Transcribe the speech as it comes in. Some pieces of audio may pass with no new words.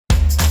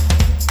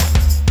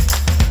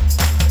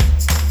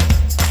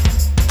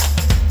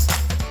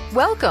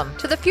Welcome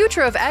to the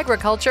Future of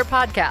Agriculture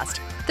podcast,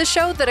 the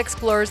show that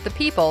explores the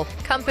people,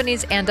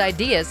 companies, and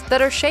ideas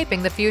that are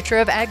shaping the future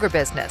of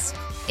agribusiness.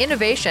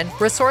 Innovation,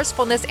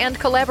 resourcefulness, and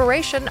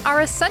collaboration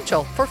are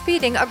essential for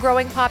feeding a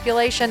growing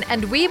population,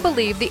 and we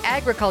believe the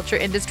agriculture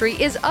industry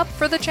is up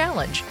for the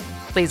challenge.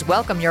 Please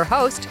welcome your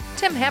host,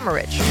 Tim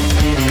Hammerich.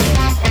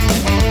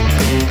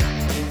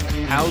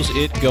 How's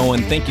it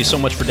going? Thank you so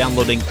much for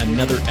downloading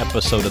another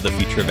episode of the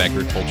Future of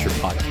Agriculture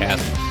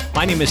podcast.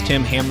 My name is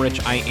Tim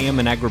Hammerich. I am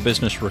an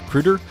agribusiness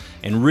recruiter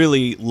and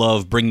really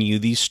love bringing you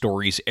these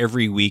stories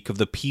every week of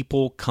the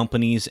people,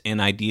 companies,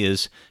 and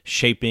ideas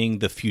shaping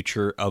the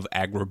future of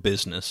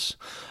agribusiness.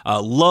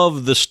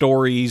 Love the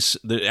stories,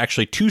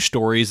 actually two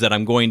stories that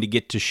I'm going to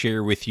get to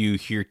share with you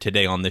here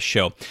today on this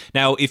show.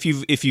 Now, if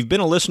you've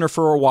been a listener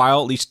for a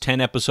while, at least 10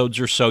 episodes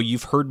or so,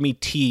 you've heard me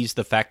tease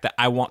the fact that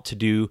I want to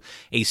do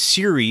a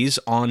series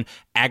on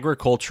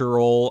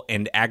agricultural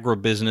and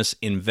agribusiness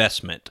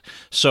investment.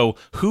 So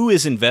who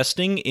is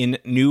investing in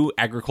new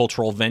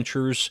agricultural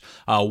ventures?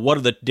 What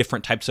are the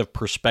different types of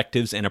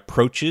perspectives and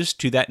approaches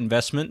to that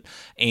investment?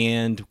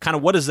 And kind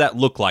of what does that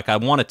look like? I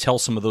want to tell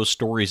some of those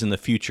stories in the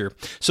future.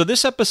 So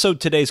this episode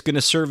today is going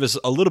to serve as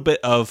a little bit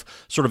of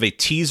sort of a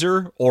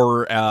teaser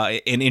or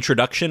an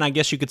introduction, I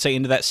guess you could say,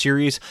 into that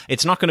series.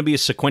 It's not going to be a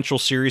sequential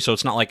series, so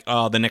it's not like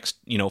the next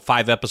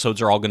 5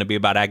 episodes are all going to be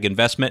about ag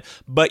investment,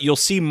 but you'll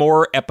see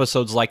more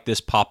episodes like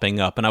this popping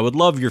up, and I would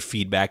love your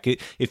feedback.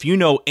 If you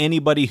know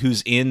anybody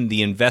who's in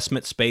the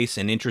investment space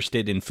and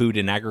interested in food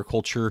and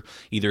agriculture,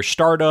 either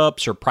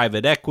startups or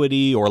private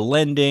equity or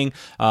lending,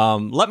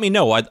 let me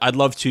know. I'd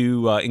love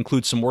to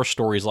include some more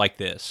stories like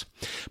this.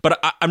 But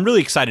I'm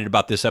really excited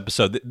about this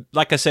episode.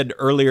 Like I said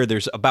earlier,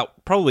 there's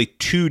about probably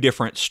 2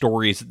 different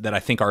stories that I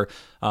think are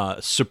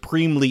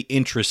supremely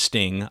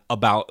interesting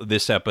about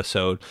this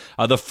episode.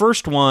 The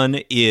first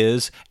one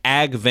is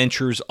Ag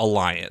Ventures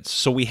Alliance.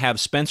 So we have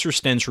Spencer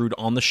Stensrud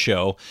on the show,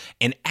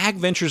 and Ag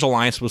Ventures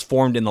Alliance was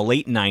formed in the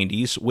late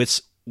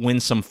 90s when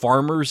some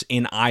farmers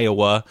in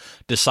Iowa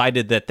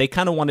decided that they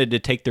kind of wanted to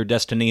take their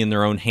destiny in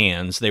their own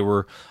hands. They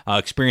were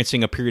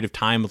experiencing a period of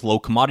time with low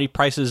commodity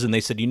prices, and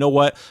they said, you know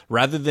what,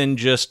 rather than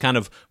just kind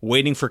of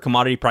waiting for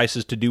commodity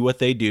prices to do what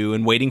they do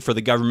and waiting for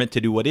the government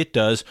to do what it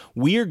does,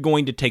 we are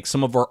going to take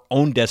some of our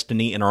own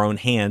destiny in our own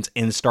hands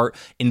and start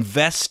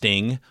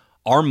investing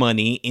our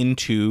money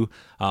into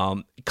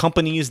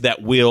companies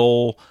that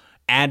will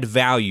add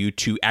value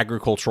to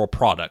agricultural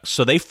products.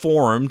 So they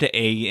formed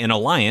an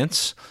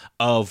alliance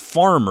of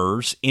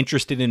farmers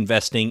interested in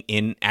investing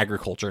in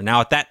agriculture.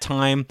 Now, at that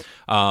time,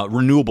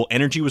 renewable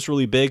energy was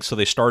really big, so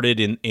they started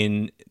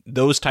in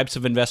those types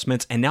of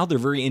investments, and now they're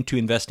very into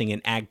investing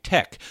in ag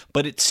tech.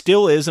 But it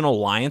still is an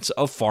alliance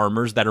of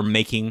farmers that are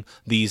making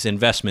these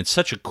investments.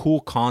 Such a cool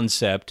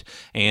concept,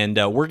 and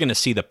we're going to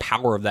see the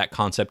power of that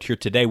concept here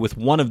today with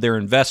one of their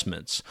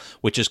investments,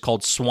 which is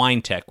called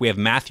SwineTech. We have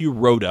Matthew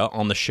Rhoda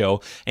on the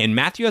show, and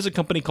Matthew has a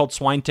company called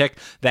SwineTech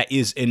that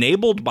is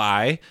enabled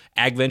by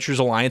Ag Ventures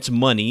Alliance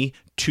money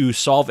to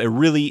solve a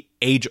really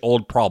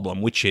age-old problem,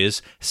 which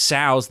is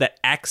sows that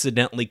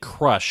accidentally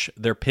crush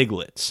their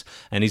piglets.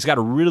 And he's got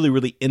a really,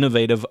 really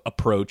innovative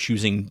approach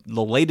using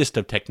the latest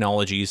of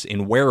technologies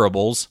in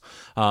wearables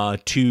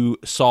to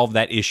solve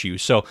that issue.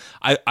 So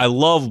I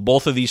love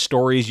both of these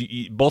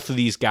stories. Both of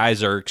these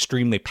guys are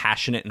extremely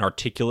passionate and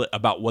articulate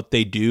about what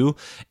they do.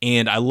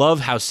 And I love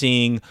how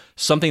seeing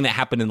something that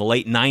happened in the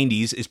late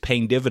 90s is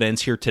paying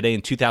dividends here today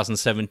in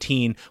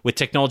 2017 with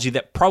technology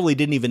that probably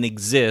didn't even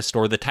exist,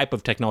 or the type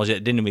of technology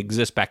that didn't even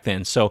exist back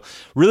then. So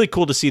really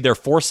cool to see their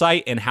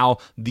foresight and how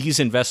these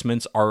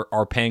investments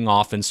are paying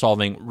off and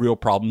solving real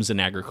problems in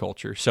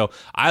agriculture. So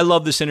I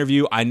love this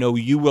interview. I know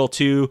you will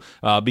too,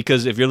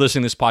 because if you're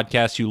listening to this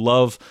podcast, you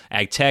love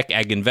ag tech,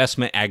 ag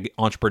investment, ag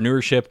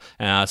entrepreneurship.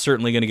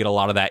 Certainly going to get a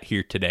lot of that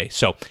here today.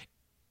 So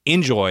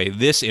enjoy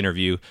this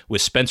interview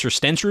with Spencer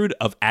Stensrud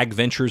of Ag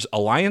Ventures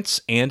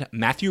Alliance and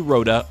Matthew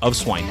Rhoda of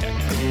SwineTech.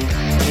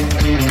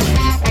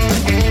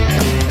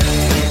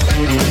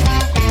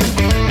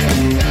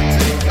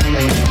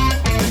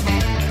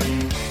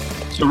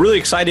 So really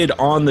excited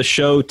on the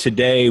show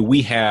today.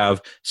 We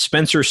have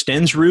Spencer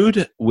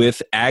Stensrud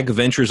with Ag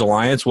Ventures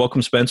Alliance.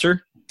 Welcome,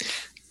 Spencer.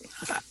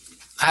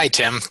 Hi,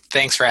 Tim.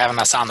 Thanks for having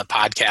us on the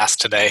podcast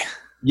today.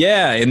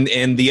 Yeah,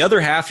 and the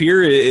other half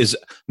here is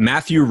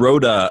Matthew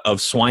Rhoda of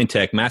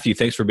SwineTech. Matthew,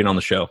 thanks for being on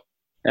the show.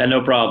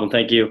 No problem.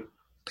 Thank you.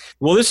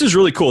 Well, this is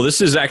really cool.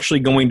 This is actually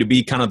going to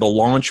be kind of the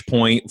launch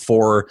point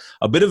for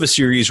a bit of a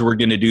series we're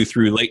going to do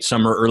through late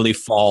summer, early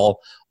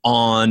fall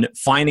on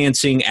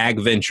financing ag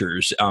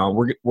ventures.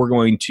 We're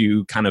going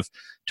to kind of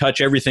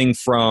touch everything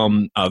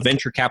from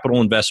venture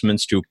capital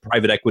investments to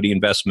private equity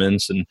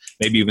investments and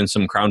maybe even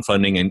some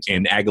crowdfunding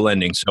and ag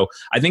lending. So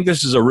I think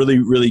this is a really,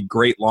 really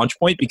great launch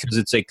point because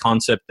it's a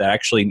concept that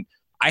actually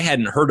I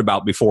hadn't heard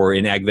about before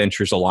in Ag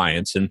Ventures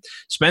Alliance. And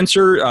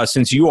Spencer,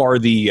 since you are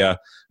the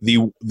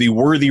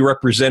worthy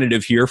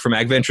representative here from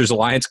Ag Ventures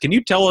Alliance, can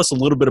you tell us a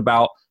little bit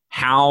about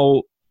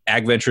how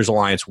Ag Ventures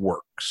Alliance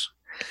works?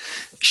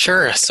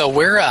 Sure. So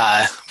we're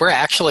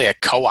actually a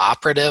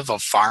cooperative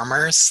of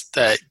farmers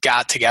that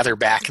got together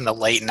back in the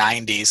late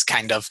 90s,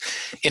 kind of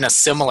in a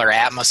similar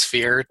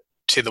atmosphere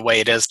to the way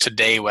it is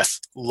today, with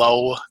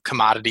low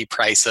commodity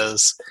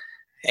prices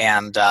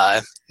and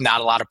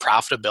not a lot of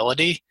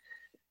profitability.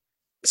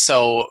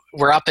 So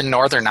we're up in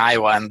northern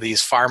Iowa, and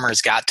these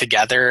farmers got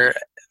together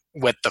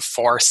with the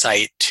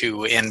foresight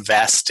to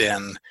invest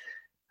in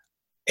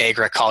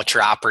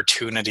agriculture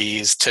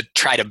opportunities to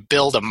try to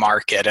build a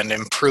market and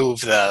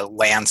improve the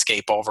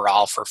landscape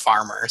overall for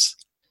farmers.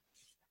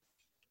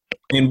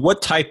 And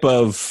what type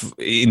of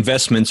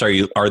investments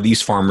are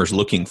these farmers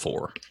looking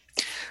for?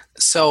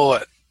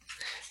 So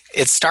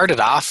it started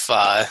off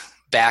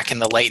back in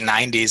the late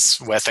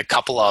 90s with a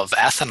couple of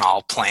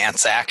ethanol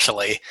plants,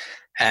 actually,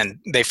 and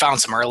they found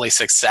some early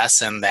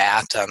success in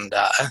that, and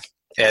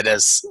it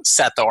has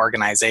set the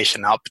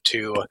organization up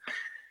to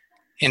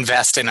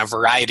invest in a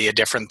variety of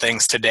different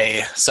things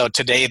today. So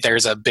today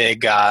there's a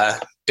big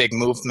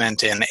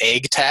movement in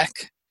ag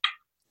tech,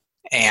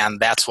 and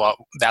that's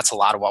a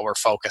lot of what we're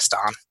focused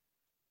on.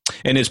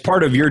 And as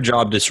part of your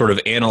job to sort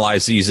of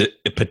analyze these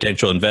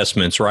potential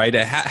investments, right?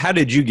 How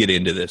did you get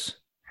into this?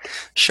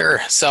 Sure.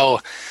 So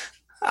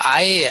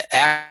I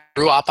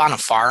grew up on a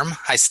farm.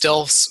 I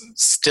still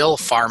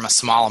farm a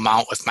small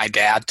amount with my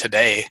dad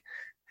today,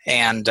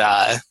 and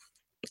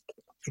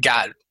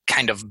got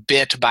kind of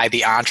bit by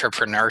the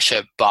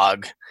entrepreneurship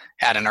bug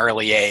at an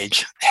early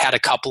age. Had a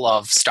couple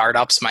of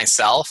startups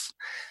myself,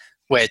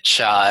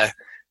 which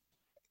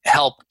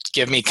helped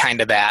give me kind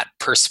of that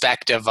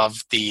perspective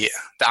of the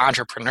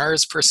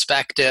entrepreneur's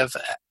perspective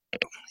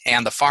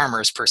and the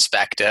farmer's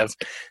perspective.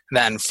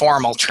 Then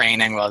formal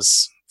training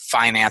was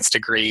finance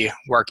degree,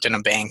 worked in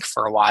a bank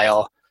for a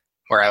while,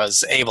 where I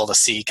was able to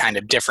see kind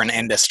of different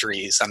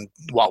industries and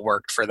what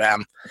worked for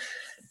them.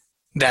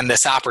 Then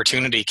this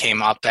opportunity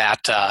came up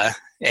at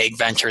Ag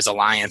Ventures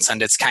Alliance,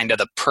 and it's kind of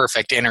the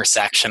perfect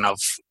intersection of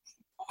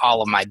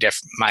all of my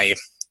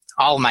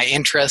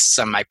interests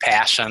and my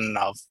passion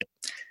of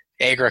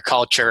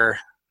agriculture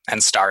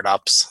and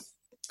startups.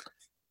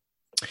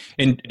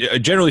 And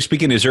generally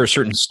speaking, is there a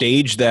certain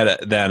stage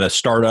that a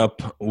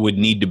startup would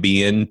need to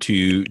be in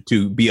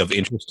to be of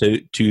interest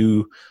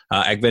to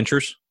Ag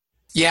Ventures?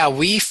 Yeah,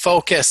 we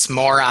focus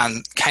more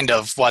on kind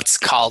of what's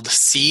called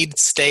seed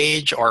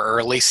stage or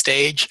early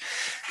stage.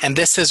 And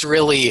this is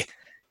really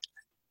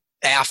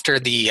after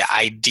the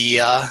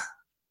idea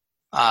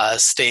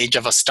stage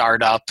of a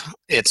startup.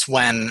 It's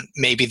when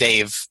maybe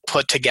they've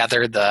put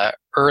together the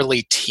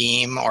early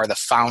team or the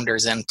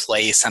founders in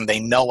place, and they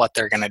know what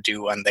they're going to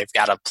do, and they've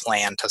got a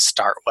plan to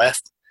start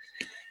with.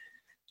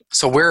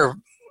 So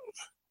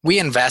we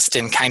invest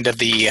in kind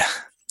of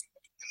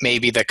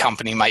maybe the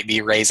company might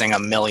be raising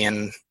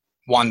 $1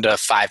 to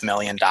 $5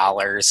 million,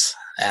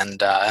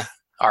 and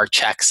our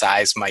check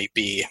size might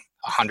be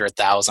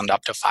 $100,000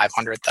 up to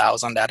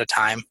 $500,000 at a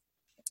time.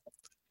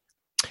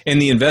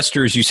 And the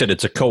investors, you said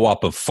it's a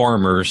co-op of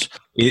farmers.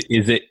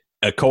 Is it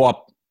a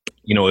co-op?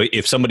 You know,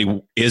 if somebody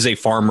is a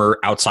farmer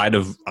outside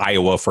of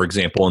Iowa, for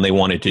example, and they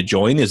wanted to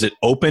join, is it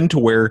open to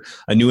where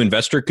a new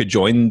investor could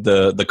join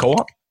the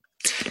co-op?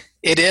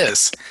 It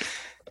is.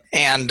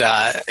 And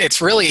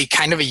it's really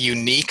kind of a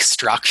unique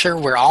structure.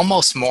 We're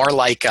almost more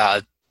like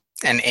an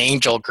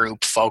angel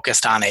group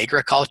focused on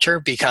agriculture,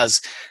 because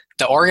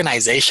the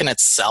organization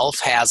itself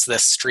has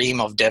this stream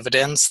of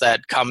dividends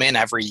that come in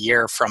every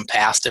year from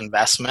past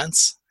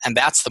investments, and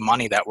that's the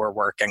money that we're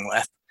working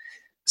with.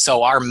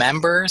 So our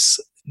members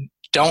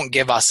don't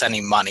give us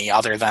any money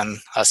other than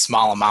a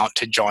small amount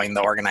to join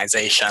the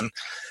organization,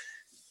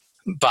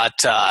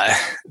 but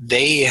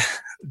they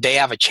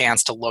have a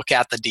chance to look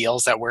at the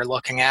deals that we're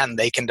looking at, and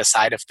they can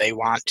decide if they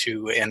want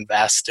to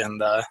invest in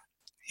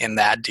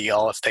that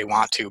deal if they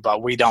want to.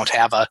 But we don't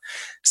have a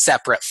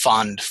separate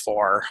fund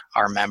for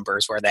our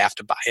members where they have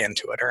to buy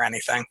into it or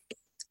anything.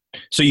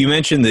 So you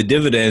mentioned the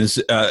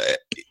dividends.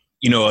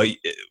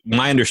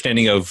 My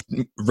understanding of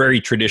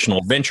very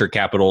traditional venture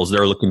capital is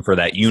they're looking for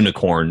that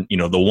unicorn,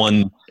 the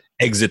one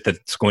exit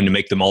that's going to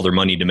make them all their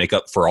money to make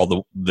up for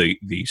all the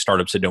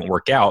startups that don't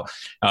work out.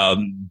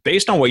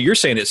 Based on what you're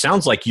saying, it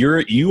sounds like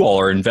you all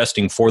are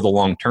investing for the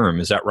long term.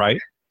 Is that right?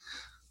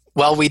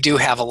 Well, we do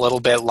have a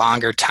little bit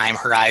longer time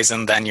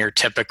horizon than your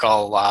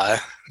typical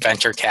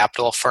venture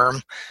capital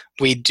firm.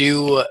 We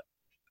do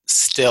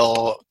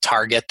still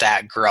target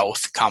that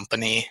growth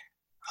company,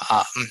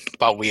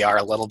 but we are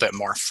a little bit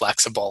more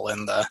flexible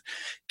in the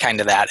kind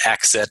of that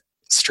exit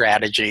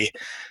strategy,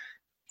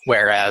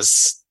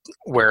 whereas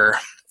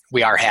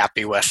we are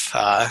happy with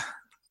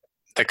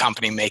the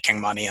company making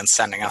money and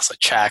sending us a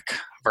check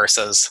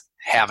versus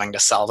having to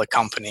sell the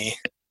company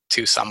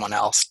to someone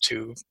else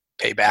to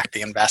pay back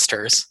the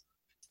investors.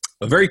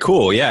 Very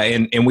cool. Yeah.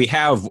 And we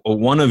have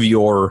one of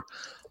your,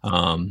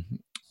 the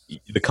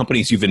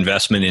companies you've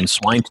investment in,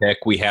 SwineTech.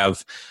 We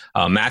have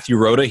Matthew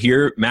Rhoda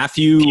here.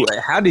 Matthew,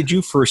 how did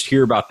you first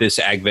hear about this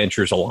Ag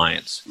Ventures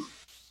Alliance?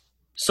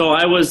 So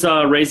I was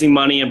raising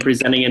money and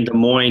presenting in Des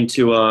Moines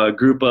to a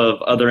group of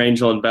other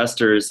angel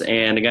investors,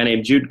 and a guy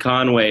named Jude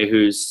Conway,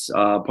 who's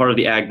part of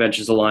the Ag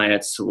Ventures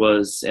Alliance,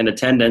 was in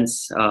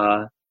attendance,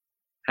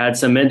 had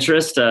some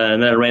interest,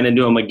 and then I ran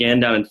into him again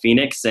down in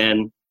Phoenix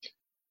and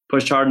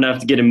pushed hard enough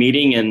to get a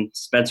meeting, and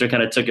Spencer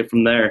kind of took it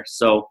from there.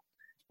 So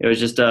it was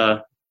just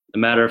a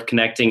matter of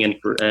connecting and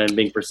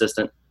being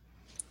persistent.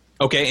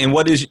 Okay, and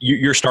what is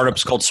your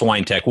startup's called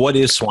SwineTech? What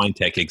is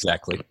SwineTech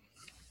exactly?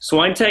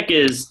 SwineTech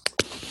is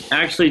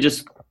actually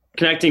just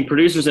connecting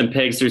producers and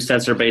pigs through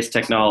sensor-based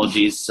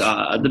technologies.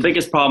 The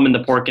biggest problem in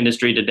the pork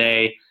industry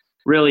today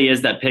really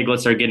is that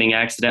piglets are getting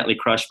accidentally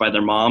crushed by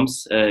their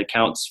moms. It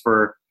accounts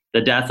for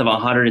the death of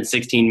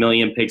 116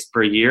 million pigs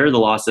per year, the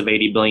loss of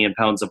 80 billion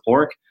pounds of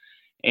pork.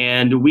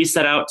 And we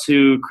set out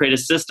to create a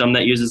system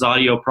that uses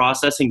audio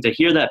processing to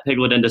hear that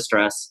piglet in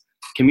distress,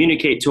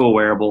 communicate to a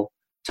wearable,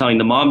 telling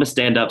the mom to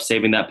stand up,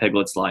 saving that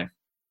piglet's life.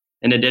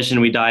 In addition,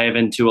 we dive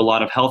into a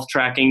lot of health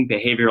tracking,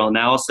 behavioral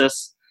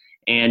analysis,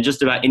 and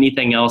just about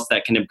anything else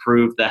that can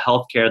improve the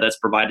health care that's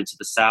provided to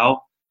the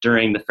sow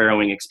during the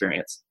farrowing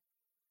experience.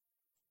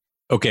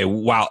 Okay,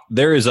 wow,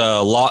 there is a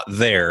lot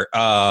there.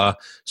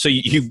 So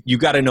you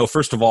got to know,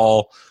 first of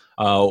all,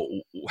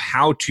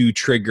 how to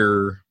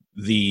trigger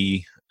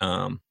the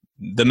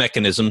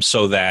mechanism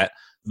so that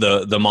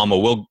the mama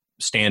will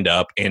stand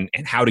up, and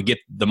how to get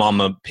the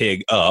mama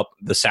pig up,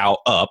 the sow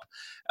up.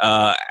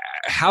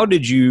 How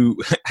did you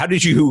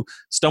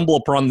stumble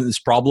upon this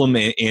problem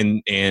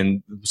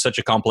and such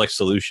a complex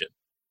solution?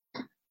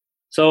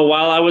 So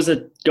while I was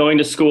going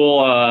to school,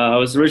 I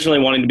was originally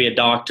wanting to be a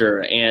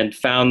doctor, and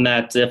found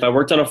that if I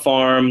worked on a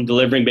farm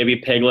delivering baby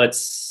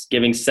piglets,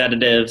 giving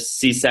sedatives,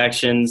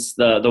 C-sections,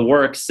 the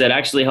works, it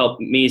actually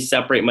helped me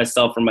separate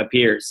myself from my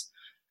peers.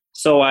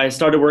 So I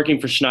started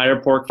working for Schneider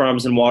Pork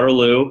Farms in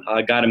Waterloo,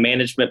 got a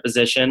management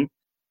position,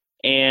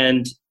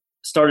 and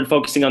started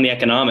focusing on the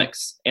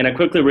economics. And I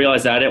quickly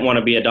realized that I didn't want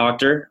to be a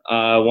doctor.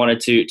 I wanted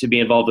to be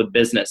involved with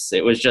business.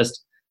 It was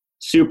just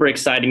super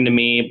exciting to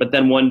me. But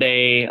then one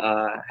day,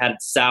 had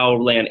sow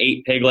land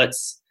 8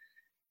 piglets,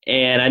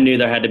 and I knew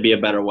there had to be a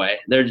better way.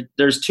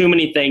 There's too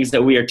many things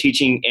that we are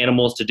teaching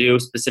animals to do,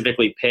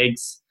 specifically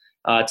pigs,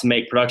 to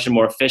make production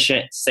more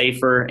efficient,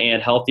 safer,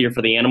 and healthier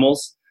for the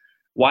animals.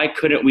 Why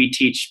couldn't we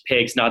teach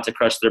pigs not to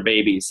crush their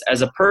babies?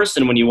 As a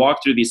person, when you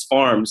walk through these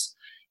farms,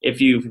 if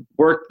you've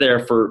worked there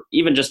for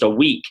even just a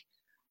week,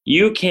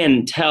 you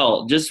can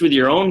tell just with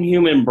your own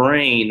human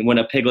brain when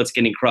a piglet's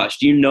getting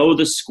crushed. You know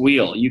the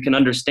squeal. You can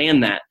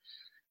understand that.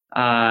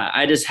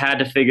 I just had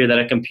to figure that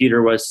a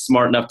computer was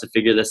smart enough to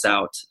figure this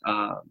out.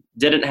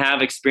 Didn't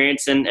have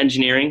experience in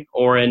engineering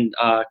or in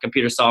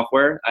computer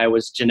software. I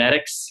was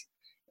genetics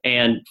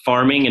and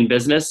farming and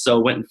business, so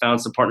went and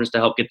found some partners to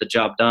help get the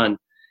job done.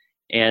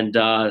 And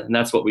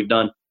that's what we've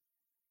done.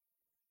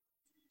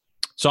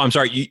 So I'm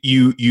sorry,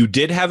 you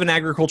did have an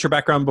agriculture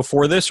background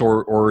before this,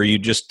 or you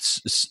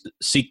just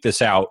seek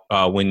this out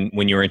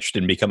when you were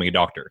interested in becoming a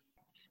doctor?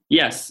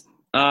 Yes,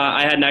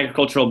 I had an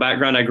agricultural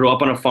background. I grew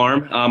up on a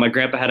farm. My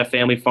grandpa had a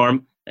family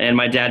farm, and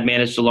my dad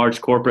managed a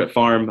large corporate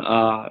farm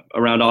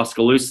around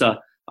Oskaloosa,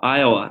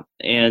 Iowa.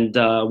 And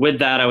with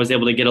that, I was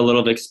able to get a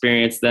little of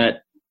experience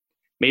that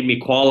made me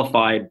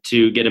qualified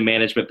to get a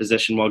management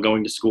position while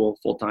going to school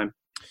full time.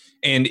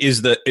 And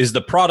is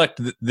the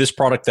product, this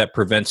product that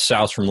prevents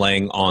sows from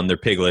laying on their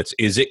piglets,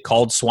 is it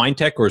called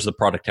SwineTech, or does the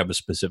product have a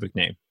specific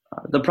name?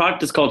 The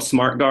product is called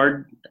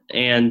SmartGuard,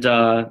 and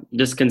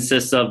this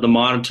consists of the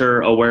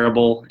monitor, a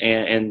wearable,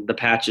 and the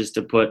patches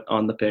to put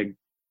on the pig.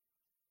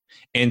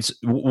 And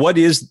what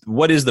is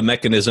the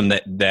mechanism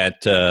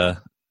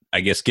that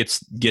I guess gets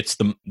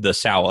the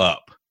sow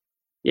up?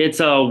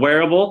 It's a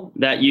wearable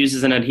that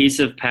uses an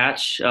adhesive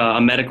patch,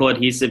 a medical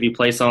adhesive you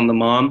place on the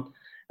mom.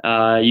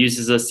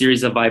 Uses a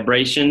series of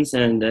vibrations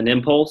and an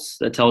impulse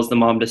that tells the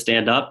mom to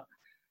stand up.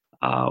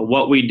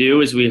 What we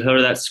do is we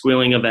hear that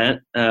squealing event.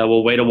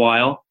 We'll wait a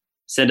while,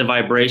 send a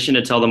vibration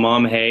to tell the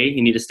mom, hey,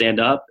 you need to stand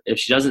up. If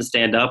she doesn't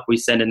stand up, we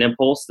send an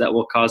impulse that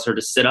will cause her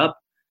to sit up.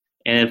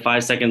 And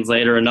 5 seconds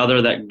later,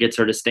 another that gets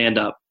her to stand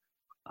up.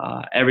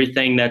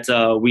 Everything that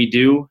we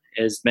do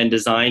has been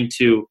designed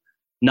to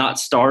not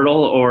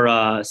startle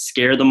or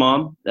scare the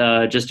mom,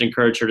 just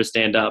encourage her to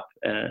stand up.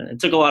 It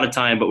took a lot of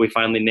time, but we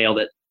finally nailed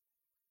it.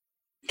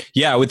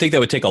 Yeah, I would think that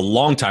would take a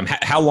long time.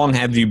 How long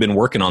have you been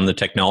working on the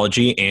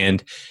technology,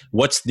 and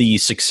what's the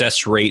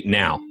success rate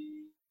now?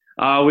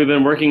 We've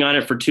been working on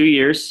it for 2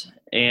 years,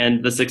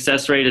 and the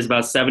success rate is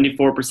about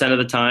 74% of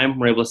the time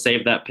we're able to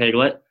save that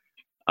piglet,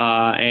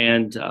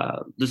 and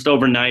just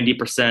over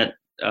 90%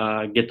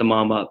 get the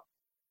mom up.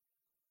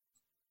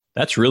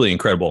 That's really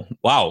incredible.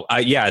 Wow.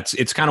 Yeah,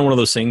 it's kind of one of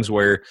those things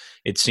where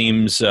it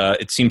seems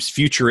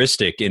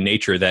futuristic in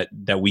nature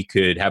that we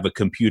could have a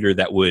computer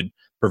that would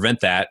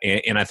prevent that.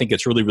 And I think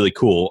it's really, really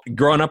cool.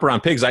 Growing up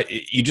around pigs,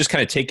 you just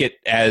kind of take it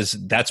as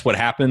that's what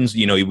happens.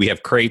 You know, we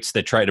have crates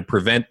that try to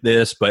prevent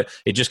this, but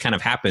it just kind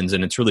of happens.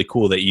 And it's really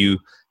cool that you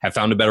have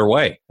found a better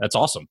way. That's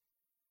awesome.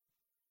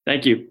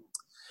 Thank you.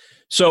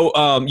 So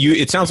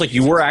it sounds like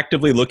you were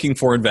actively looking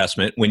for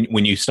investment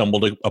when you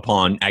stumbled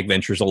upon Ag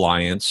Ventures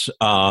Alliance.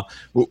 How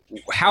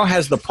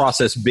has the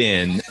process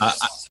been?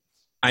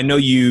 I know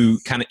you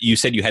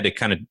said you had to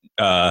kind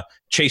of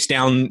chase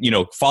down,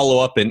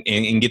 follow up and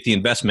get the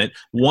investment.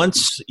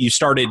 Once you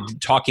started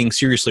talking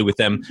seriously with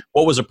them,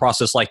 what was the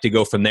process like to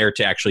go from there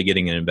to actually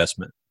getting an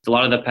investment? A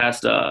lot of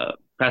the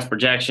past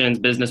projections,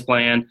 business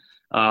plan,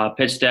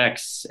 pitch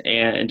decks,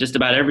 and just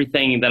about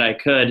everything that I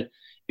could,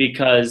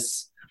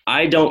 because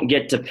I don't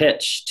get to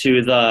pitch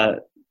to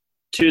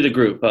the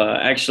group.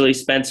 Actually,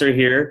 Spencer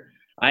here,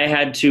 I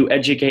had to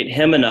educate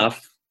him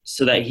enough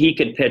so that he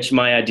could pitch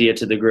my idea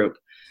to the group,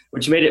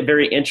 which made it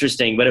very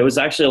interesting. But it was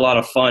actually a lot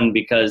of fun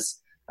because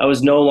I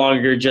was no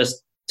longer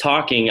just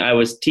talking, I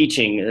was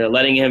teaching,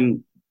 letting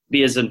him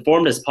be as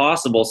informed as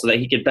possible so that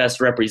he could best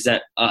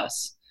represent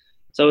us.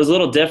 So it was a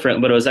little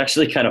different, but it was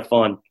actually kind of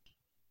fun.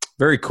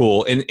 Very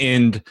cool.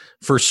 And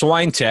for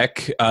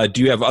SwineTech,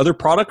 do you have other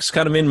products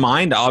kind of in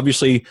mind?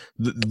 Obviously,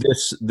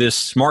 this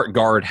Smart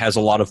Guard has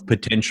a lot of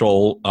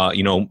potential,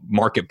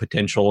 market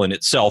potential in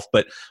itself.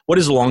 But what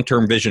is the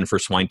long-term vision for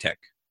SwineTech?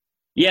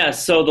 Yeah,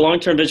 so the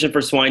long-term vision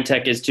for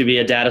SwineTech is to be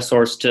a data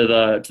source to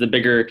the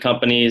bigger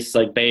companies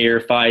like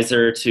Bayer,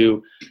 Pfizer,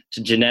 to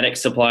genetic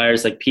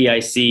suppliers like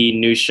PIC,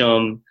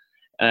 Newsham,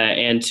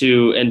 and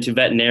to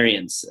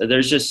veterinarians.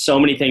 There's just so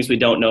many things we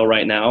don't know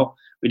right now.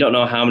 We don't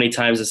know how many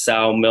times a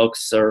sow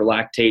milks or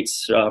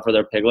lactates for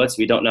their piglets.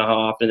 We don't know how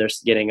often they're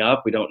getting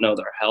up. We don't know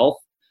their health.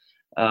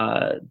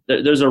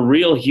 There's a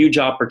real huge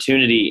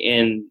opportunity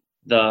in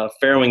the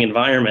farrowing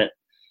environment,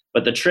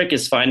 but the trick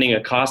is finding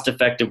a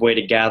cost-effective way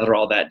to gather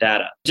all that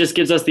data. It just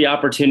gives us the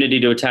opportunity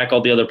to attack all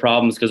the other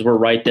problems because we're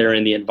right there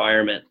in the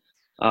environment,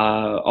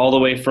 all the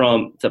way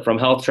from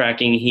health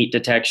tracking, heat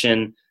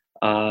detection,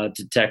 to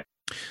tech.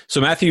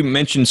 So Matthew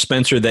mentioned,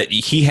 Spencer, that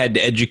he had to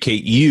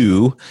educate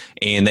you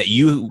and that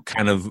you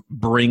kind of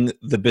bring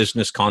the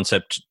business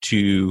concept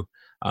to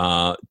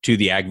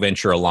the Ag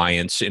Venture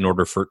Alliance in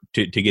order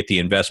to get the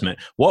investment.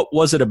 What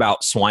was it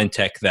about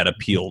SwineTech that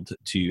appealed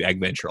to Ag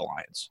Venture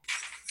Alliance?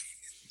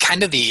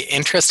 Kind of the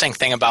interesting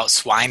thing about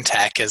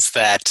SwineTech is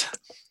that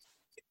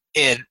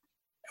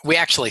we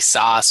actually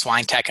saw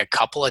SwineTech a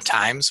couple of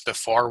times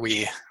before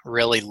we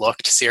really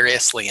looked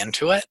seriously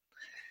into it.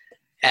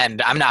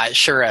 And I'm not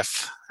sure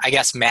I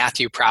guess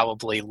Matthew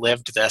probably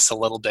lived this a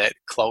little bit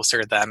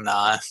closer than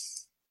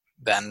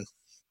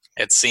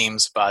it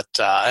seems, but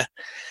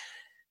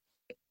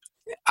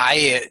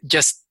I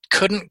just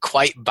couldn't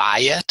quite buy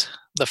it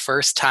the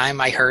first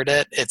time I heard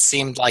it. It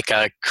seemed like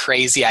a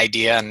crazy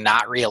idea and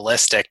not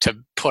realistic to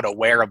put a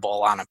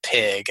wearable on a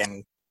pig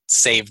and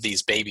save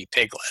these baby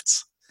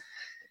piglets.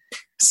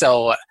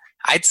 So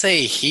I'd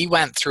say he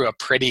went through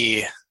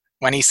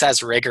when he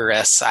says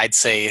rigorous, I'd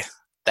say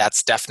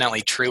that's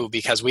definitely true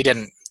because we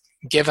didn't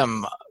give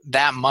him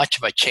that much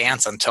of a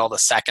chance until the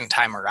second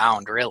time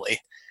around,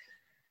 really.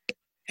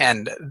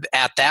 And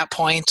at that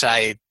point,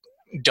 I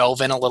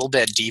dove in a little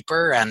bit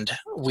deeper and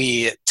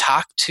we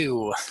talked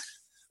to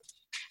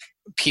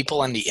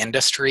people in the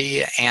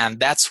industry, and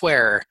that's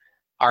where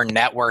our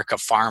network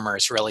of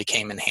farmers really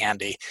came in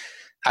handy.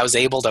 I was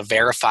able to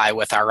verify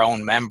with our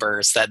own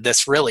members that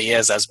this really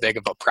is as big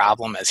of a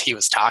problem as he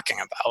was talking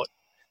about.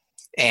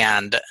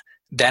 And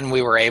then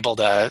we were able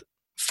to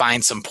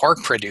find some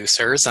pork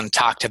producers and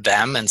talk to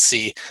them and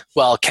see,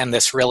 well, can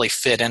this really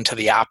fit into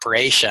the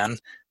operation,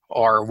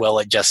 or will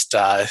it just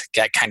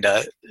get kind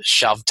of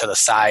shoved to the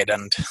side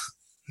and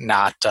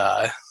not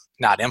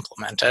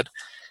implemented?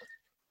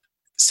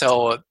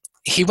 So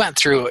he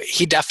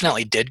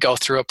definitely did go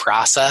through a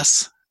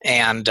process,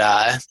 and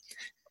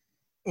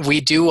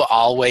we do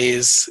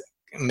always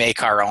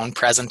make our own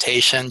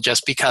presentation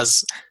just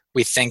because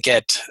we think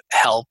it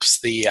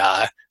helps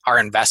our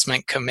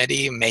investment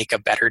committee make a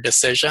better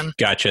decision.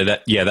 Gotcha.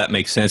 That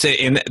makes sense,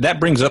 and that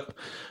brings up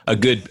a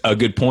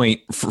good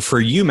point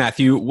for you,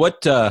 Matthew.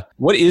 What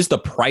is the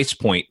price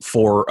point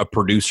for a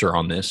producer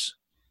on this?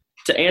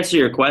 To answer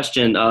your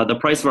question, the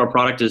price of our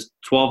product is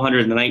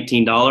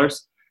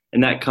 $1,219,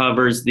 and that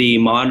covers the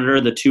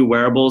monitor, the 2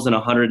 wearables, and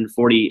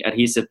 140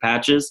 adhesive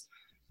patches.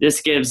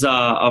 This gives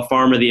a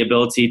farmer the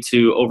ability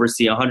to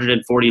oversee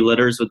 140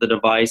 litters with the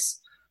device,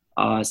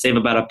 save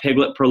about a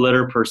piglet per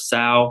litter per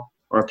sow,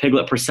 or a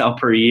piglet per sow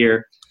per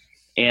year.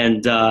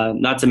 And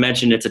not to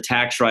mention it's a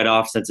tax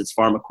write-off since it's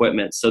farm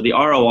equipment. So the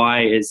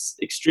ROI is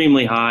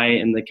extremely high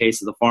in the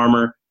case of the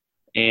farmer.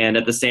 And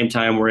at the same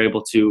time, we're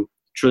able to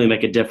truly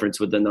make a difference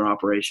within their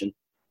operation.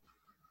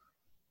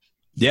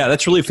 Yeah,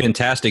 that's really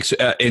fantastic.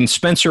 And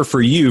Spencer,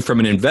 for you, from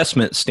an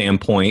investment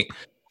standpoint,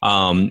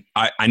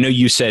 I know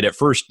you said at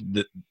first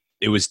that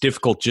it was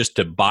difficult just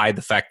to buy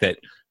the fact that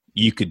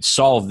you could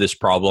solve this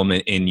problem.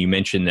 And you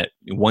mentioned that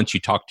once you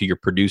talked to your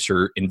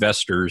producer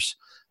investors,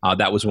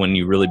 that was when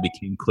you really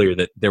became clear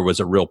that there was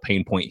a real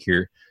pain point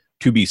here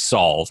to be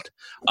solved.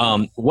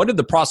 What did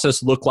the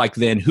process look like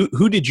then?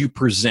 Who did you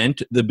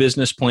present the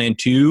business plan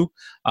to?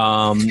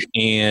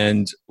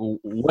 And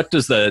what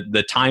does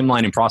the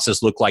timeline and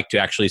process look like to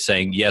actually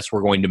saying, yes,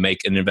 we're going to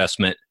make an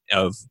investment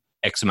of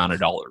X amount of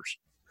dollars?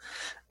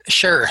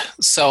 Sure.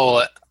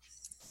 So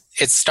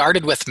it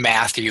started with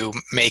Matthew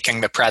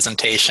making the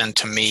presentation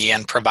to me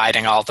and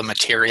providing all the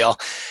material.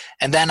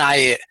 And then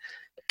I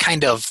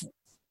kind of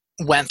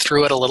went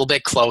through it a little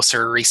bit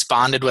closer,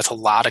 responded with a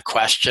lot of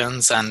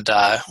questions, and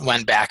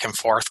went back and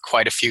forth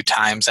quite a few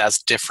times as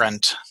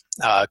different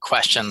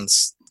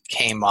questions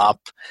came up.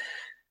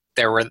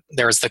 There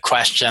was the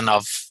question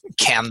of,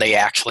 can they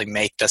actually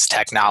make this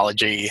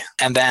technology?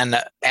 And then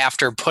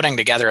after putting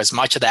together as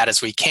much of that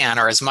as we can,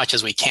 or as much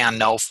as we can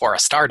know for a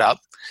startup,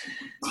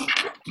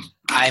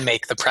 I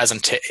make the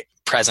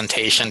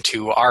presentation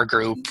to our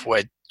group,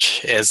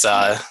 which is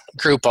a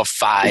group of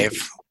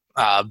 5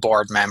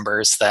 board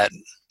members that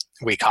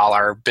we call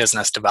our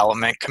business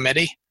development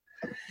committee.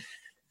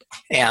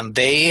 And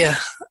they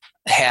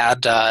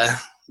had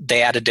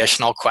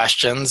additional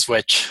questions,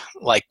 which,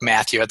 like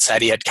Matthew had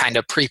said, he had kind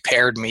of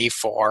prepared me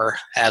for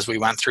as we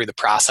went through the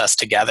process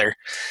together.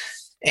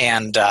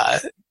 And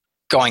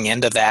going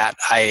into that,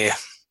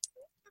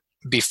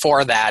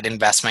 before that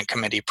investment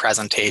committee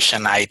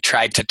presentation, I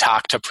tried to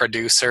talk to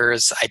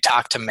producers. I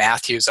talked to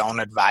Matthew's own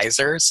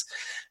advisors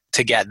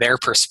to get their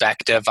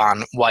perspective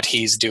on what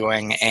he's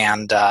doing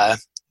and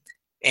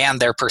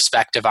their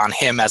perspective on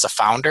him as a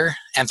founder.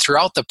 And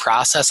throughout the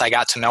process, I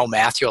got to know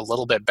Matthew a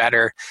little bit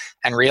better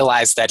and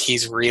realized that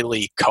he's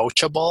really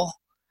coachable,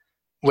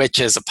 which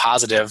is a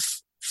positive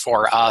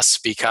for us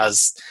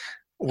because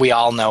we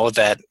all know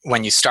that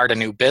when you start a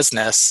new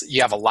business,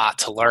 you have a lot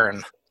to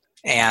learn.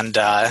 And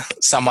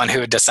someone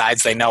who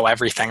decides they know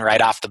everything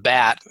right off the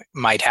bat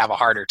might have a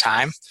harder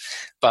time.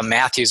 But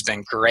Matthew's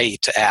been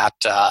great at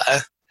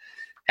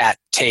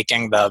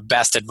taking the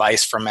best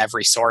advice from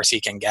every source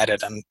he can get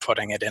it and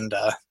putting it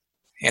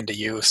into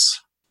use.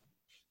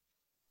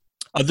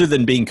 Other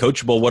than being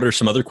coachable, what are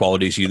some other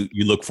qualities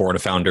you look for in a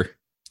founder?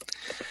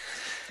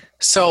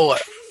 So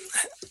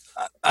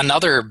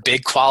another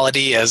big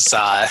quality is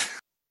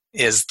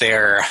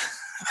their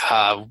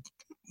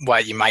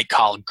what you might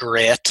call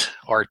grit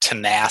or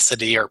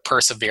tenacity or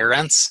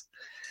perseverance.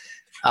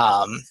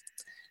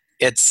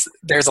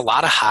 There's a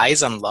lot of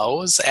highs and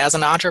lows as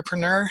an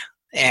entrepreneur,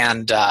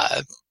 and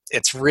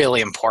it's really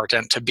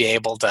important to be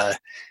able to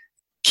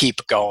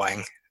keep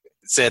going.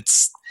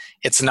 It's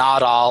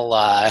not all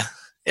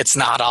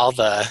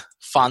the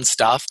fun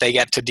stuff. They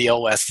get to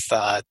deal with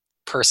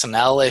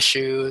personnel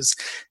issues,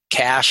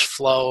 cash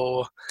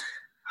flow.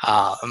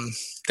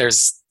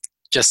 There's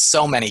just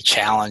so many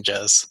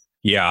challenges.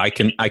 Yeah, I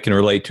can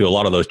relate to a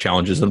lot of those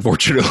challenges,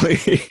 unfortunately.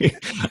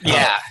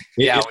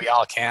 We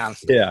all can.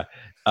 Yeah.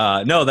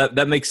 No,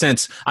 that makes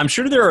sense. I'm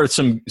sure there are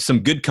some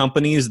good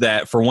companies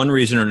that, for one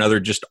reason or another,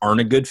 just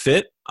aren't a good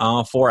fit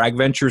for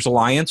AgVentures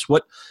Alliance.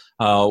 What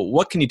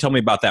can you tell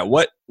me about that?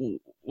 What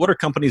are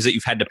companies that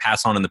you've had to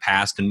pass on in the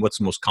past, and what's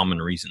the most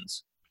common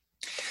reasons?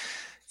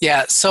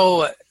 Yeah,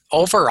 so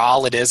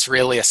overall, it is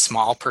really a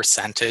small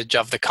percentage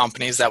of the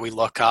companies that we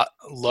look at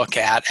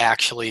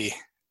actually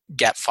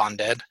get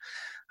funded.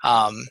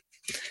 And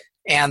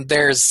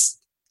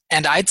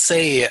I'd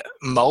say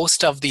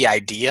most of the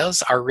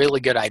ideas are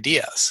really good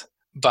ideas,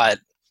 but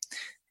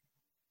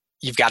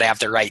you've got to have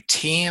the right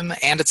team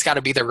and it's got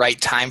to be the right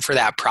time for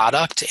that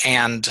product.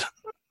 And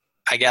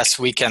I guess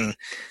we can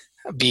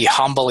be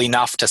humble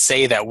enough to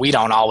say that we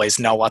don't always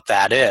know what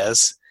that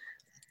is.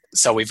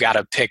 So we've got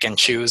to pick and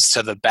choose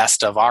to the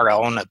best of our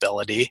own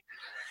ability.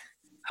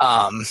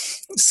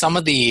 Some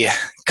of the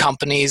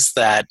companies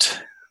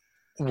that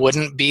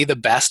wouldn't be the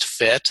best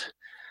fit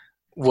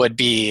would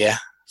be,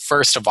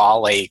 first of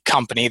all, a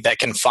company that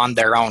can fund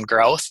their own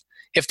growth.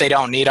 If they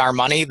don't need our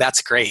money,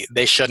 that's great.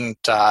 They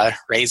shouldn't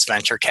raise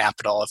venture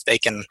capital if they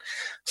can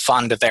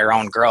fund their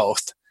own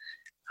growth.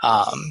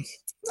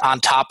 On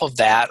top of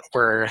that,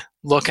 we're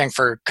looking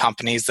for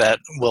companies that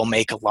will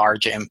make a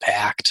large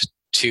impact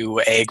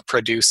to egg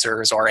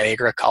producers or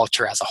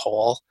agriculture as a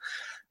whole,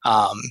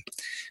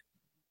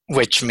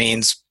 which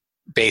means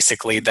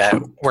basically that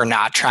we're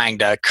not trying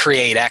to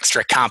create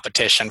extra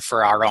competition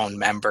for our own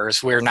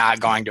members. We're not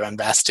going to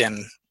invest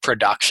in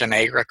production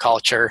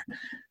agriculture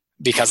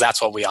because that's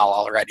what we all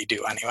already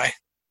do anyway.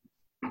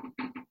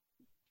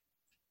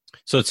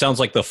 So it sounds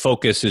like the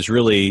focus is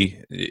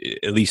really,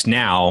 at least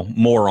now,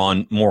 more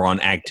on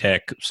ag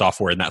tech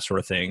software and that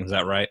sort of thing. Is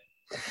that right?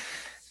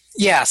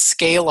 Yeah,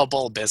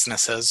 scalable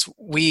businesses.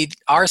 We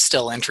are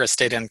still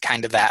interested in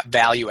kind of that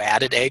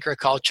value-added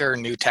agriculture,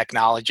 new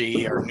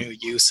technology or new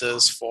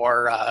uses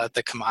for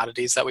the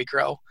commodities that we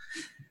grow.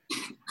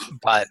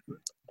 But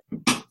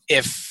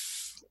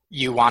if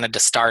you wanted to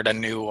start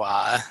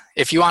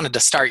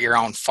your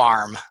own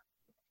farm,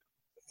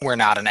 we're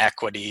not an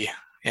equity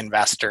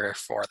investor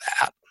for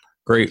that.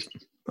 Great.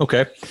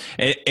 Okay.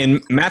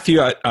 And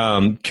Matthew,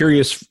 I'm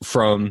curious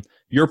from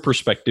your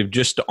perspective,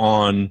 just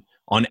on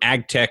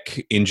ag tech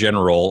in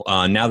general,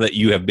 now that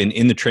you have been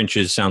in the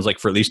trenches, sounds like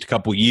for at least a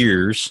couple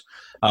years,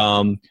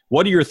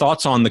 what are your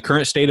thoughts on the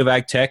current state of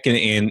ag tech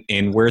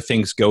and where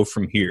things go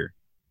from here?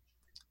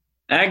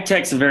 Ag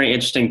tech's a very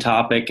interesting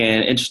topic,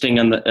 and interesting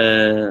on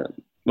the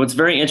what's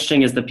very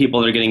interesting is the people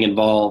that are getting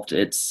involved.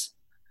 It's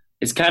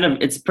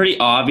it's pretty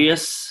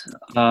obvious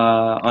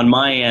on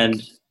my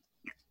end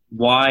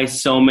why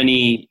so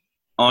many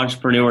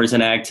entrepreneurs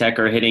in ag tech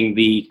are hitting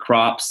the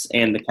crops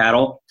and the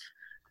cattle.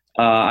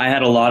 I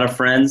had a lot of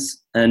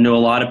friends and knew a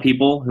lot of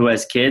people who,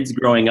 as kids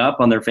growing up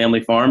on their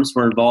family farms,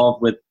 were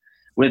involved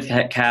with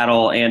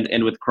cattle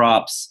and with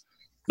crops,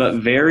 but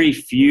very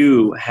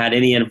few had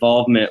any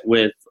involvement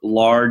with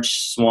large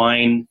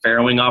swine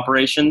farrowing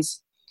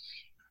operations.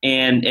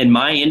 And in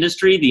my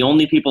industry, the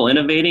only people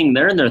innovating,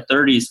 they're in their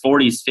 30s,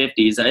 40s,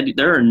 50s.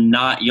 There are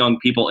not young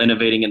people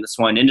innovating in the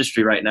swine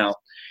industry right now.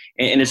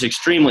 And it's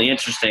extremely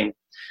interesting.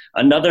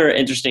 Another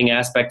interesting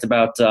aspect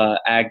about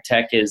ag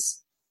tech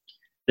is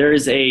there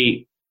is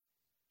a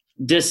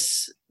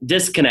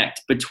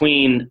disconnect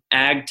between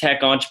ag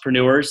tech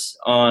entrepreneurs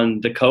on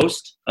the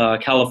coast,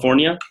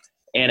 California,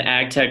 and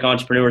ag tech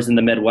entrepreneurs in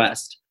the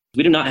Midwest.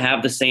 We do not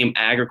have the same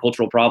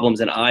agricultural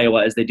problems in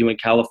Iowa as they do in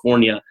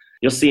California.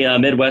 You'll see a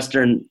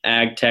Midwestern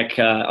ag tech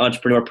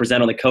entrepreneur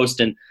present on the coast,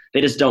 and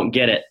they just don't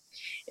get it.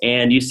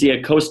 And you see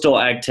a coastal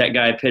ag tech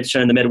guy pitch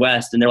in the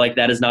Midwest, and they're like,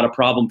 that is not a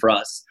problem for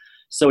us.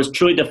 So it's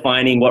truly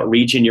defining what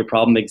region your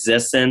problem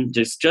exists in.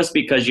 Just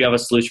because you have a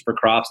solution for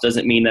crops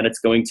doesn't mean that it's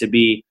going to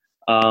be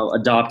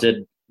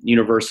adopted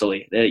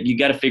universally. You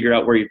got to figure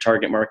out where your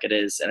target market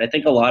is. And I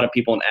think a lot of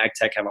people in ag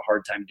tech have a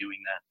hard time doing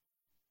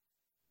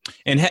that.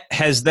 And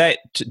has that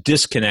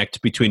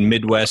disconnect between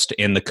Midwest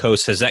and the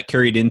coast, has that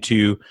carried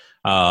into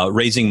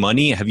raising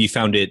money? Have you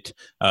found it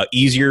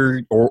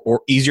easier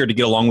or easier to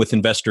get along with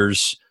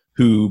investors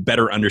who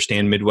better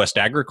understand Midwest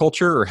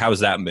agriculture, or how has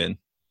that been?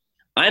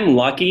 I'm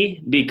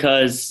lucky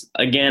because,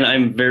 again,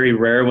 I'm very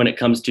rare when it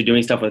comes to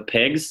doing stuff with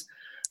pigs.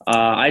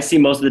 I see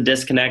most of the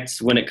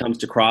disconnects when it comes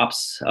to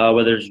crops,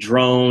 whether it's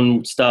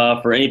drone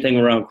stuff or anything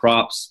around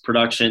crops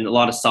production, a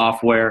lot of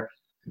software,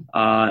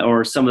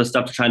 or some of the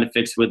stuff they're trying to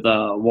fix with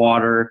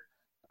water.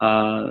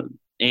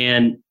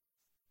 And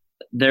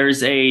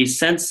there's a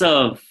sense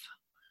of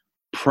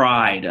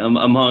pride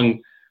among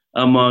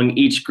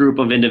each group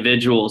of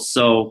individuals.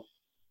 So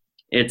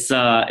it's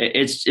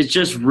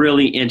just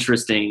really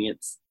interesting.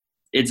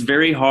 It's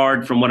very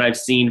hard from what I've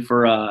seen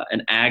for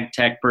an ag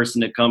tech person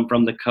to come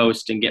from the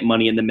coast and get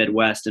money in the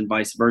Midwest and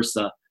vice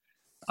versa.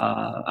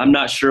 I'm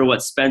not sure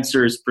what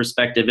Spencer's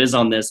perspective is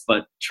on this,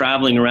 but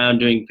traveling around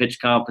doing pitch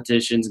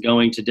competitions,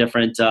 going to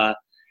different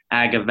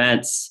ag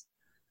events,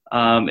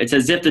 it's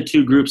as if the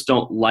two groups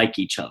don't like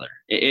each other.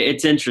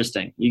 It's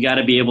interesting. You got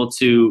to be able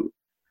to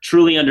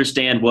truly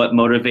understand what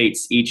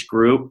motivates each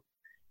group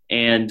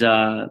and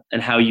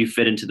how you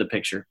fit into the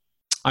picture.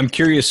 I'm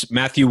curious,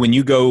 Matthew, when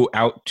you go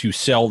out to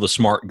sell the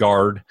Smart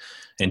Guard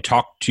and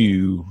talk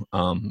to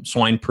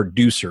swine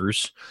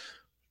producers,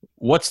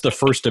 what's the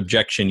first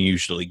objection you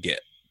usually get?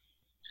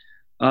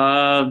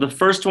 The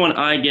first one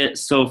I get,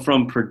 so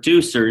from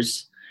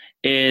producers,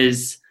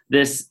 is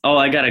this,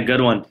 I got a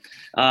good one.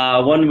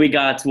 One we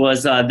got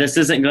was, this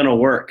isn't going to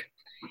work.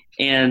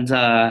 And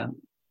I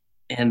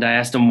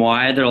asked them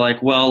why. They're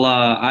like, well,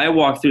 I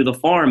walk through the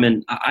farm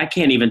and I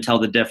can't even tell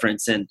the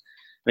difference. And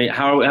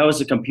how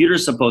is a computer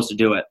supposed to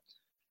do it?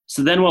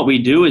 So then what we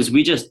do is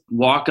we just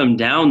walk them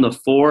down the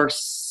four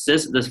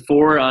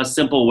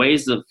simple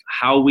ways of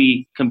how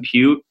we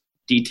compute,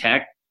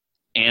 detect,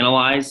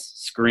 analyze,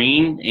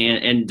 screen,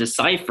 and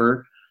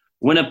decipher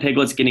when a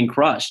piglet's getting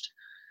crushed.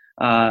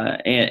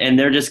 And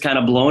they're just kind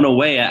of blown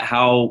away at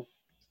how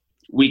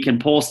we can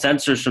pull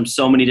sensors from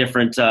so many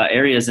different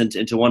areas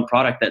into one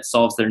product that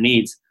solves their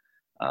needs.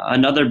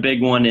 Another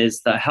big one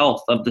is the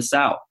health of the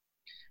sow.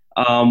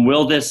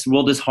 Will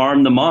this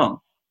harm the mom?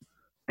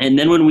 And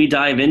then when we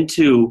dive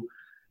into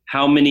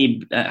how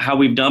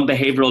we've done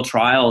behavioral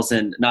trials,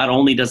 and not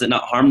only does it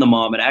not harm the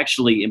mom, it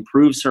actually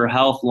improves her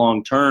health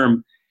long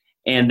term.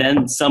 And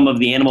then some of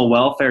the animal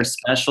welfare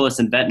specialists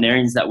and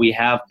veterinarians that we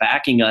have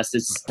backing us,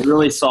 it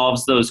really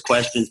solves those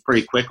questions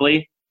pretty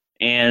quickly.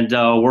 And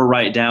we're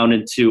right down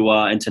into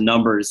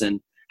numbers and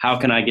how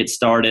can I get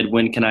started?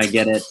 When can I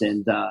get it?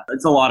 And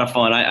it's a lot of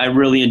fun. I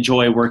really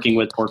enjoy working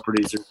with pork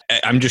producers.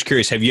 I'm just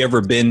curious, have you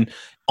ever been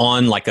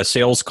on like a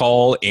sales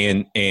call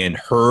and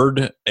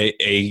heard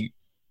a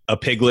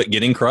piglet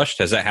getting crushed?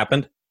 Has that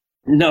happened?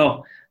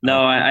 No,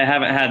 I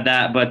haven't had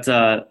that, but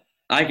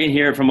I can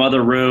hear it from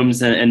other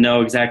rooms and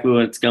know exactly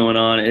what's going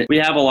on. We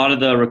have a lot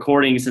of the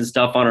recordings and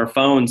stuff on our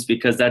phones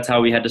because that's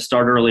how we had to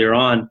start earlier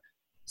on.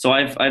 So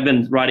I've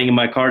been riding in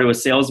my car to a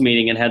sales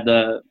meeting and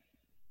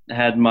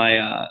had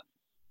my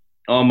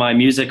all my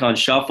music on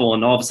shuffle,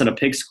 and all of a sudden a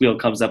pig squeal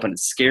comes up and it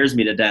scares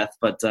me to death.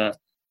 But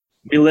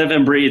we live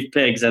and breathe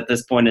pigs at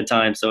this point in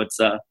time, so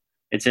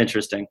it's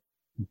interesting.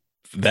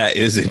 That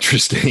is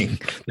interesting.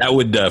 That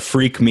would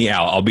freak me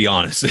out, I'll be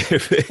honest.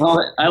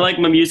 Well, I like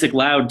my music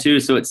loud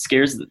too, so it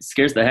scares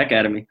the heck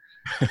out of me.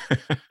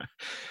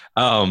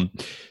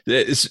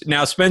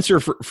 Now, Spencer,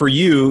 for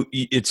you,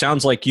 it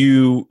sounds like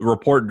you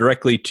report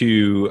directly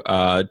to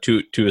a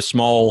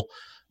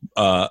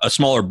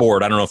smaller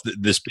board. I don't know if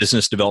this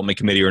business development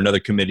committee or another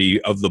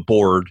committee of the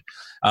board.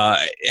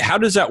 How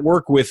does that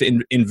work with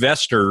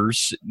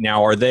investors?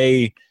 Now, are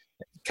they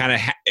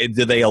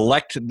do they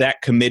elect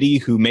that committee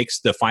who makes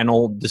the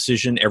final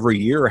decision every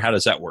year, or how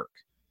does that work?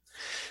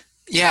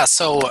 Yeah,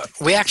 so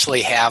we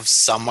actually have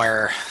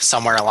somewhere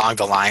along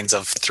the lines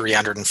of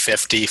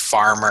 350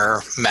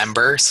 farmer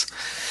members,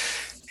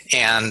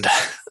 and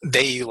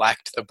they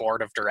elect the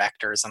board of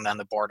directors, and then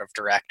the board of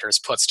directors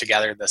puts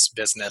together this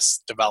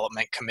business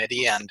development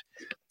committee, and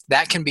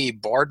that can be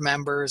board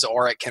members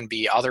or it can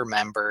be other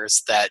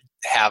members that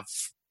have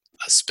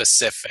a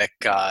specific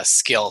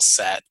skill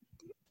set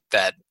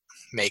that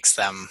makes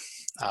them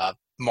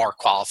more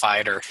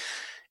qualified or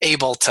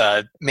able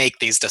to make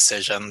these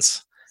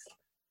decisions.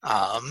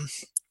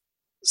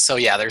 So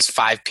yeah, there's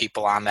 5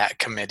 people on that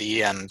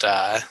committee, and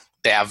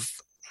they have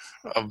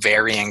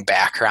varying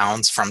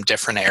backgrounds from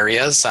different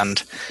areas,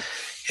 and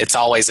it's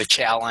always a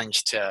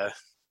challenge to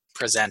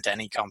present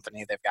any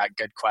company. They've got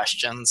good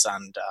questions,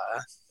 and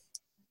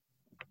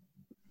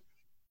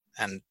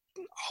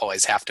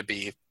always have to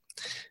be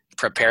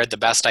prepared the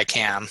best I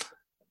can.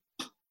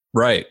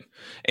 Right.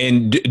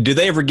 And do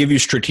they ever give you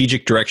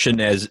strategic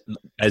direction as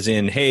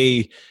in,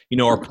 hey,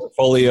 our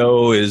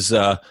portfolio is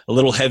a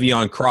little heavy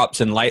on crops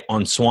and light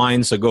on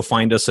swine, so go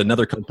find us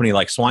another company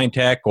like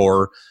SwineTech,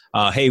 or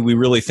hey, we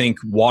really think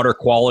water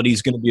quality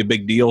is going to be a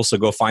big deal, so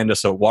go find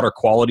us a water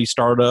quality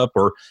startup?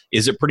 Or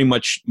is it pretty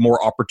much more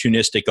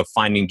opportunistic of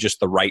finding just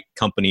the right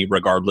company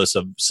regardless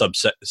of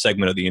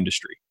segment of the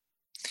industry?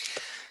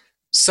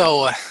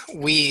 So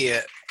we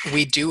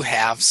do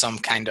have some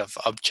kind of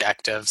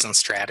objectives and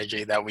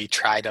strategy that we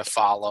try to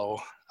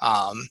follow.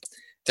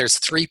 There's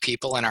 3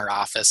 people in our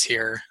office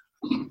here.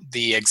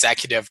 The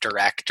executive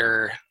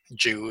director,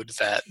 Jude,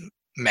 that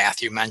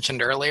Matthew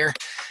mentioned earlier,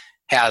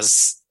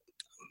 has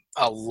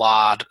a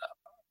lot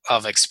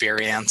of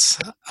experience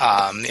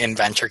in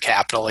venture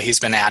capital. He's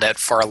been at it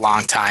for a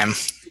long time,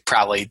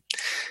 probably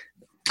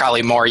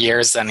more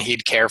years than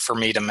he'd care for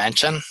me to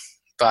mention.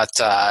 But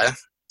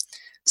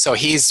so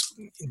he's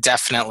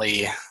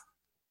definitely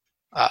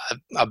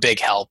a big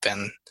help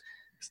in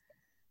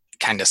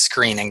kind of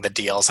screening the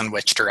deals and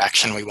which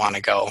direction we want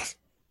to go.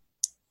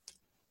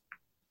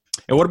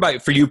 And what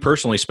about for you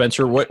personally,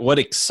 Spencer? What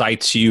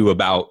excites you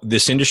about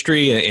this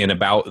industry and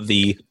about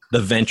the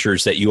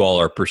ventures that you all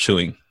are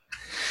pursuing?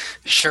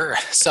 Sure.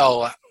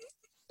 So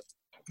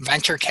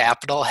venture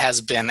capital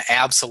has been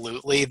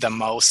absolutely the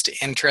most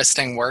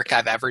interesting work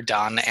I've ever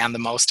done and the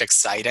most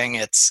exciting.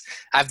 I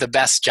have the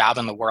best job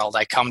in the world.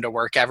 I come to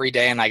work every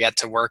day and I get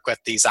to work with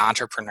these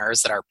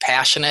entrepreneurs that are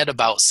passionate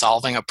about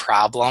solving a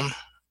problem.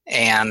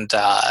 And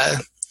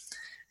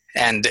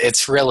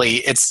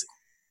it's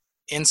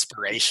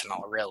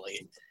inspirational,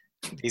 really.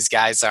 These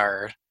guys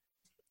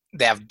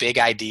they have big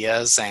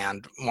ideas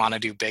and want to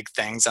do big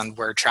things, and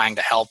we're trying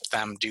to help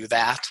them do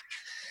that.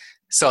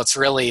 So it's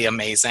really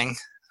amazing.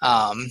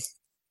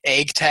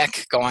 Ag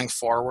tech going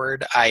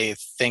forward, I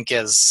think,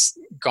 is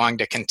going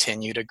to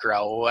continue to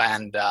grow,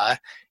 and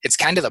it's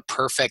kind of the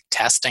perfect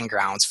testing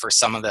grounds for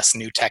some of this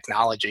new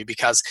technology,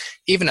 because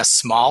even a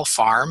small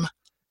farm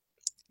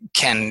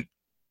can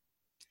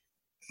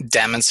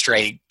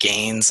demonstrate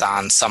gains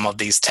on some of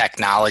these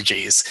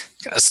technologies.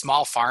 A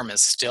small farm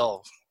is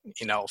still,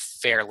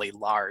 fairly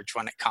large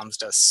when it comes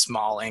to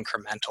small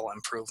incremental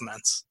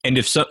improvements. And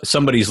if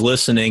somebody's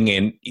listening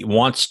and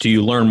wants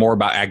to learn more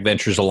about Ag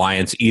Ventures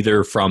Alliance,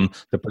 either from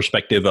the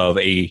perspective of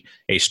a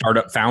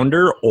startup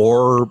founder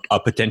or a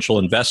potential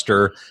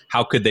investor,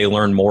 how could they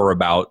learn more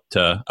about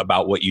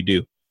what you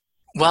do?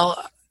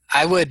 Well,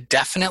 I would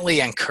definitely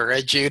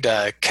encourage you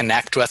to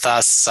connect with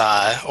us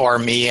or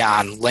me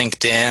on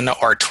LinkedIn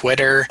or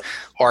Twitter,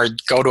 or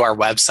go to our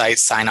website,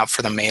 sign up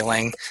for the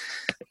mailing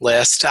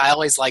list. I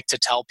always like to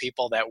tell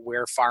people that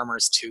we're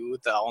farmers too.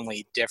 The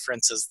only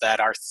difference is that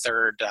our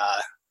third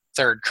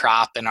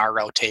crop in our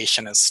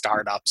rotation is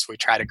startups. We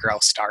try to grow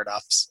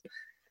startups.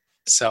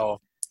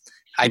 So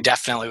I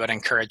definitely would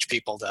encourage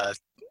people to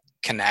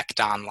connect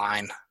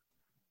online.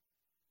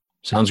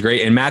 Sounds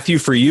great. And Matthew,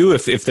 for you,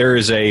 if there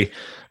is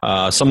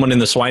someone in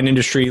the swine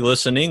industry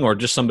listening, or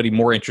just somebody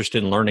more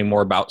interested in learning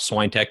more about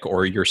SwineTech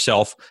or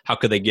yourself, how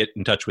could they get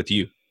in touch with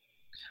you?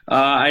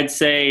 I'd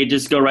say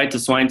just go right to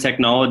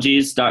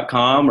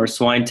swinetechnologies.com or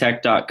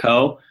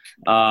swinetech.co.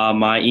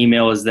 My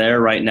email is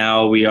there. Right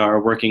now we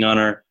are working on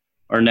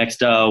our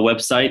next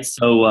website,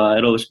 so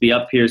it'll be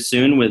up here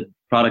soon with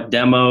product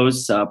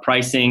demos,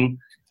 pricing,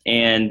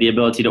 and the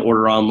ability to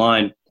order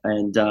online.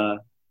 And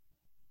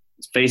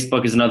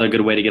Facebook is another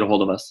good way to get a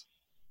hold of us.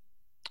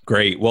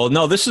 Great. Well,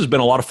 no, this has been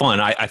a lot of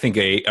fun. I think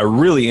a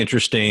really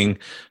interesting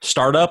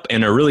startup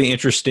and a really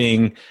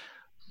interesting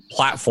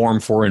platform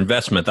for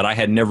investment that I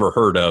had never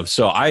heard of.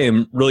 So I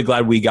am really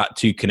glad we got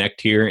to connect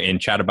here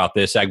and chat about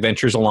this. Ag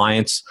Ventures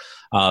Alliance,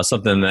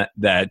 something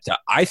that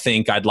I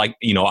think I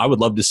would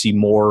love to see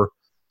more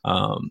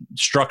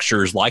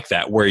structures like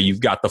that, where you've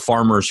got the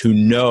farmers who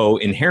know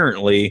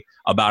inherently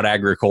about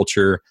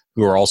agriculture,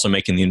 who are also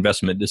making the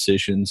investment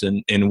decisions,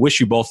 and wish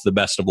you both the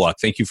best of luck.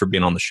 Thank you for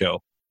being on the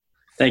show.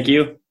 Thank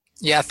you.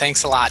 Yeah,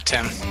 thanks a lot,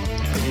 Tim.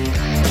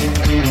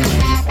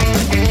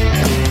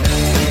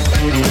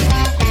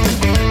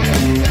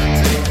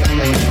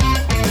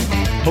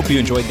 Hope you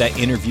enjoyed that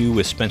interview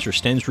with Spencer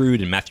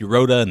Stensrud and Matthew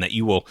Rhoda, and that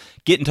you will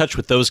get in touch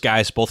with those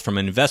guys both from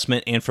an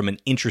investment and from an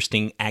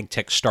interesting ag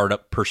tech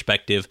startup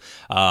perspective,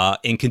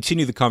 and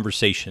continue the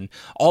conversation.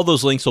 All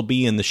those links will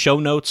be in the show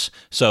notes,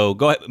 so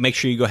go ahead, make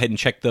sure you go ahead and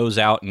check those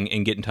out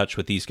and get in touch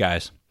with these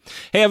guys.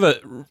 Hey, I have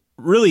a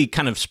really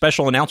kind of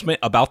special announcement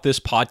about this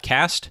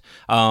podcast.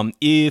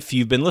 If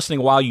you've been listening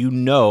a while, you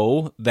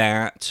know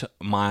that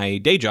my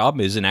day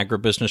job is an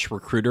agribusiness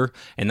recruiter,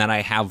 and that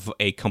I have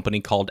a company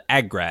called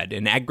AgGrad.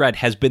 And AgGrad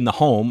has been the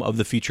home of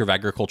the Future of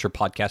Agriculture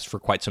podcast for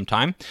quite some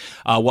time.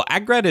 Well,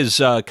 AgGrad has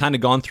kind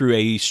of gone through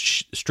a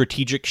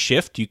strategic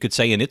shift, you could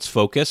say, in its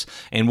focus,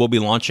 and will be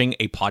launching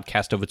a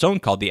podcast of its own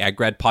called the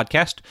AgGrad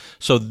Podcast.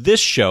 So this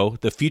show,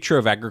 the Future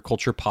of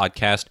Agriculture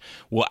podcast,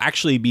 will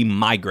actually be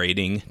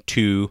migrating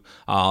to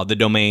the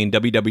domain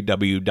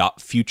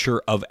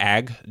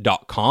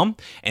www.futureofag.com,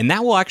 and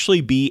that will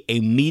actually be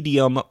a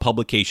Medium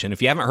publication. If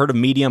you haven't heard of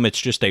Medium,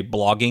 it's just a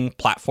blogging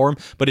platform,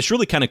 but it's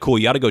really kind of cool.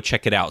 You ought to go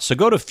check it out. So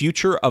go to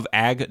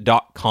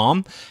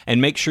futureofag.com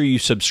and make sure you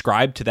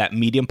subscribe to that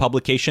Medium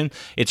publication.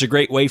 It's a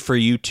great way for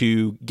you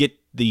to get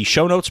the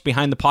show notes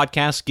behind the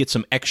podcast, get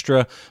some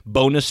extra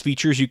bonus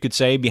features, you could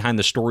say, behind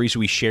the stories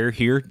we share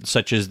here,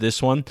 such as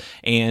this one,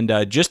 and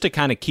just to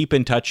kind of keep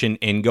in touch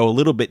and go a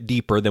little bit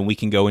deeper than we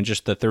can go in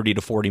just the 30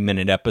 to 40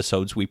 minute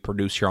episodes we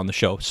produce here on the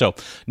show. So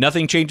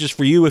nothing changes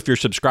for you if you're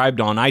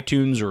subscribed on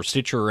iTunes or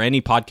Stitcher or any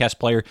podcast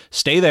player.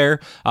 Stay there,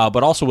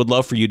 but also would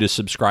love for you to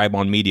subscribe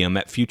on Medium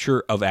at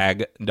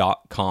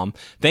futureofag.com.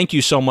 Thank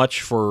you so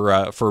much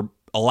for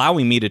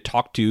allowing me to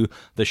talk to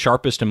the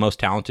sharpest and most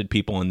talented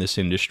people in this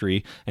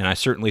industry. And I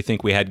certainly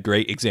think we had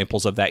great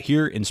examples of that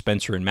here in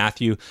Spencer and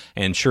Matthew,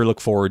 and sure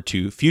look forward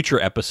to future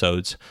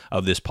episodes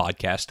of this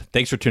podcast.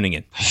 Thanks for tuning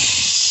in.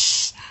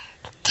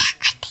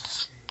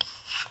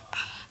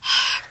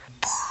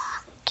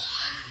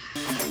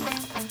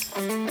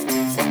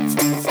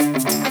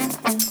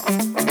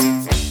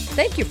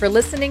 Thank you for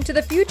listening to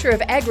the Future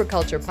of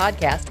Agriculture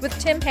podcast with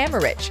Tim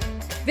Hammerich.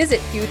 Visit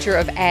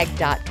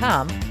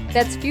futureofag.com.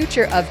 That's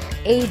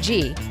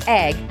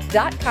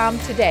futureofag.com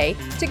today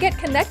to get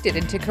connected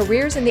into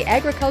careers in the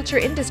agriculture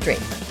industry.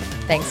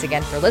 Thanks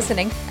again for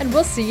listening, and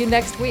we'll see you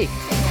next week.